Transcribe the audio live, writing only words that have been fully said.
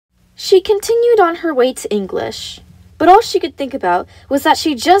She continued on her way to English. But all she could think about was that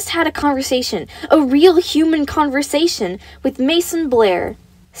she just had a conversation, a real human conversation, with Mason Blair.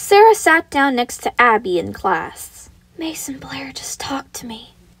 Sarah sat down next to Abby in class. "Mason Blair just talked to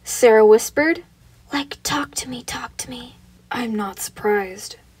me," Sarah whispered. "Like, talk to me, talk to me." "I'm not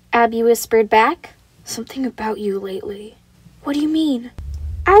surprised," Abby whispered back. "Something about you lately." "What do you mean?"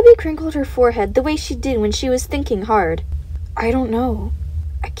 Abby crinkled her forehead the way she did when she was thinking hard. "I don't know.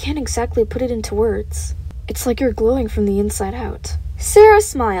 I can't exactly put it into words. It's like you're glowing from the inside out." Sarah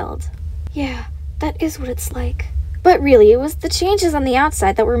smiled. "Yeah, that is what it's like." But really, it was the changes on the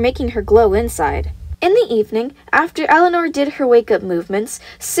outside that were making her glow inside. In the evening, after Eleanor did her wake-up movements,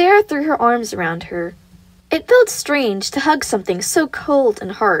 Sarah threw her arms around her. It felt strange to hug something so cold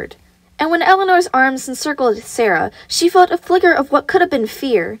and hard. And when Eleanor's arms encircled Sarah, she felt a flicker of what could have been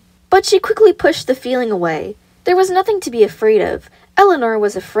fear. But she quickly pushed the feeling away. There was nothing to be afraid of. Eleanor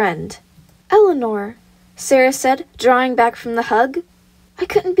was a friend. "Eleanor," Sarah said, drawing back from the hug. "I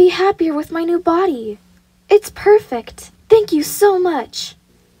couldn't be happier with my new body. It's perfect. Thank you so much."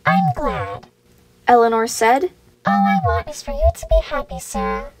 "I'm glad," Eleanor said. "All I want is for you to be happy,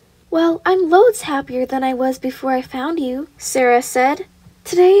 Sarah." "Well, I'm loads happier than I was before I found you," Sarah said.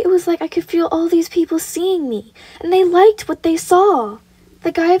 "Today it was like I could feel all these people seeing me, and they liked what they saw.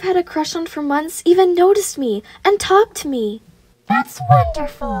 The guy I've had a crush on for months even noticed me and talked to me." "That's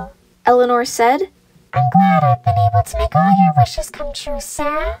wonderful," Eleanor said. "I'm glad I've been able to make all your wishes come true,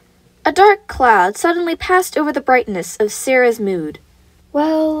 Sarah." A dark cloud suddenly passed over the brightness of Sarah's mood.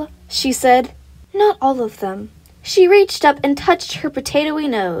 "Well," she said, "not all of them." She reached up and touched her potatoey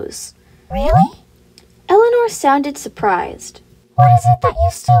nose. "Really?" Eleanor sounded surprised. "What is it that you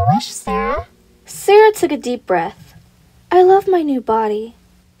still wish, Sarah?" Sarah took a deep breath. "I love my new body,"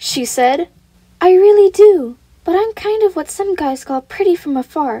 she said. "I really do, but I'm kind of what some guys call pretty from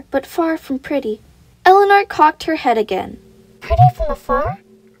afar, but far from pretty." Eleanor cocked her head again. "Pretty from afar?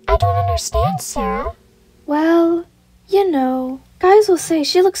 I don't understand, Sarah." "Well, you know, guys will say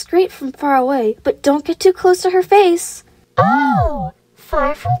she looks great from far away, but don't get too close to her face." "Oh,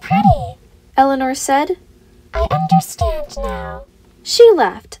 far from pretty," Eleanor said. "I understand now." She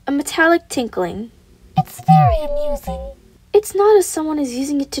laughed, a metallic tinkling. "It's very amusing." "It's not as someone is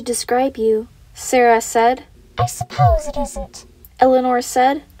using it to describe you," Sarah said. "I suppose it isn't," Eleanor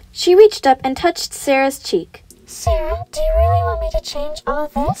said. She reached up and touched Sarah's cheek. "Sarah, do you really want me to change all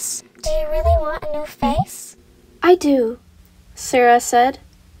this? Do you really want a new face?" "I do," Sarah said.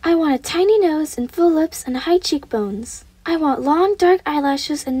 "I want a tiny nose and full lips and high cheekbones. I want long dark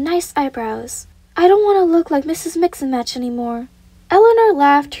eyelashes and nice eyebrows. I don't want to look like Mrs. Mix-and-Match anymore." Eleanor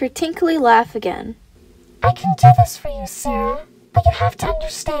laughed her tinkly laugh again. "I can do this for you, Sarah, but you have to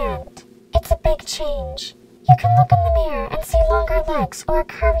understand. It's a big change. You can look in the mirror and see longer legs or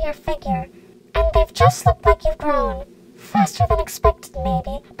a curvier figure, and they've just looked like you've grown. Faster than expected,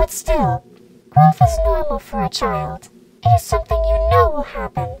 maybe, but still. Growth is normal for a child. It is something you know will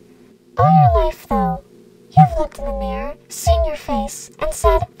happen. All your life, though, you've looked in the mirror, seen your face, and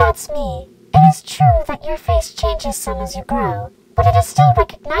said, 'That's me.' It is true that your face changes some as you grow, but it is still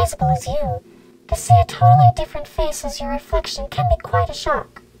recognizable as you. To see a totally different face as your reflection can be quite a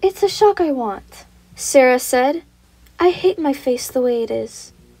shock." "It's a shock I want," Sarah said. "I hate my face the way it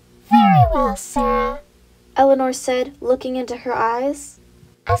is." "Very well, Sarah," Eleanor said, looking into her eyes.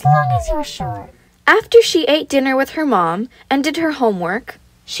 "As long as you're sure." After she ate dinner with her mom and did her homework,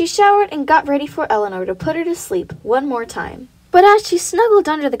 she showered and got ready for Eleanor to put her to sleep one more time. But as she snuggled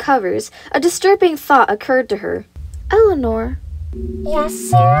under the covers, a disturbing thought occurred to her. "Eleanor." "Yes,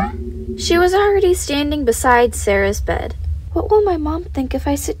 Sarah?" She was already standing beside Sarah's bed. "What will my mom think if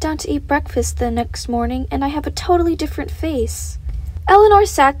I sit down to eat breakfast the next morning and I have a totally different face?" Eleanor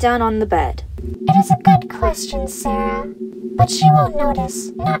sat down on the bed. "It is a good question, Sarah. But she won't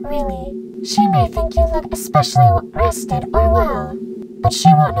notice, not really. She may think you look especially rested or well. But she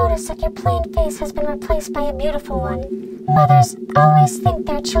won't notice that your plain face has been replaced by a beautiful one. Mothers always think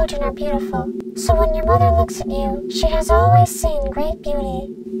their children are beautiful. So when your mother looks at you, she has always seen great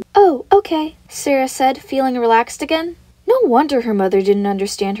beauty." "Oh, okay," Sarah said, feeling relaxed again. No wonder her mother didn't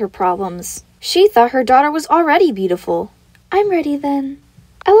understand her problems. She thought her daughter was already beautiful. "I'm ready then."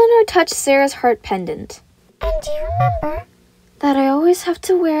 Eleanor touched Sarah's heart pendant. "And do you remember?" "That I always have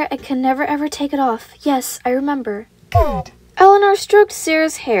to wear it and can never ever take it off. Yes, I remember." "Good." Eleanor stroked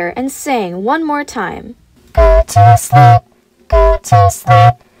Sarah's hair and sang one more time. "Go to sleep, go to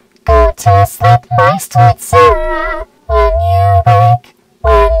sleep, go to sleep, my sweet Sarah. When you wake,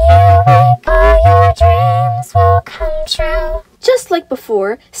 all your dreams will come true." Just like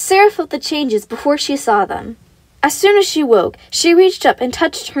before, Sarah felt the changes before she saw them. As soon as she woke, she reached up and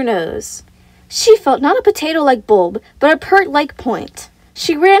touched her nose. She felt not a potato-like bulb, but a pert-like point.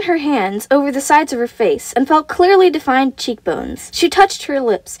 She ran her hands over the sides of her face and felt clearly defined cheekbones. She touched her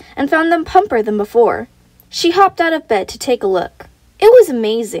lips and found them plumper than before. She hopped out of bed to take a look. It was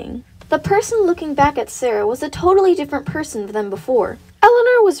amazing. The person looking back at Sarah was a totally different person than before.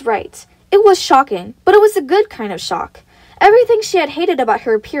 Eleanor was right. It was shocking, but it was a good kind of shock. Everything she had hated about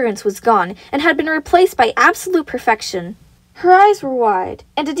her appearance was gone and had been replaced by absolute perfection. Her eyes were wide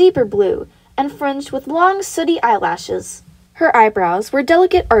and a deeper blue, and fringed with long, sooty eyelashes. Her eyebrows were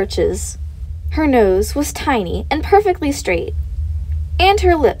delicate arches. Her nose was tiny and perfectly straight. And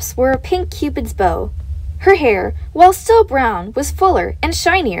her lips were a pink cupid's bow. Her hair, while still brown, was fuller and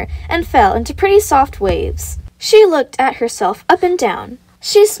shinier and fell into pretty soft waves. She looked at herself up and down.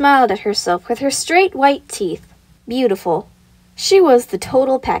 She smiled at herself with her straight white teeth. Beautiful. She was the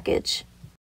total package.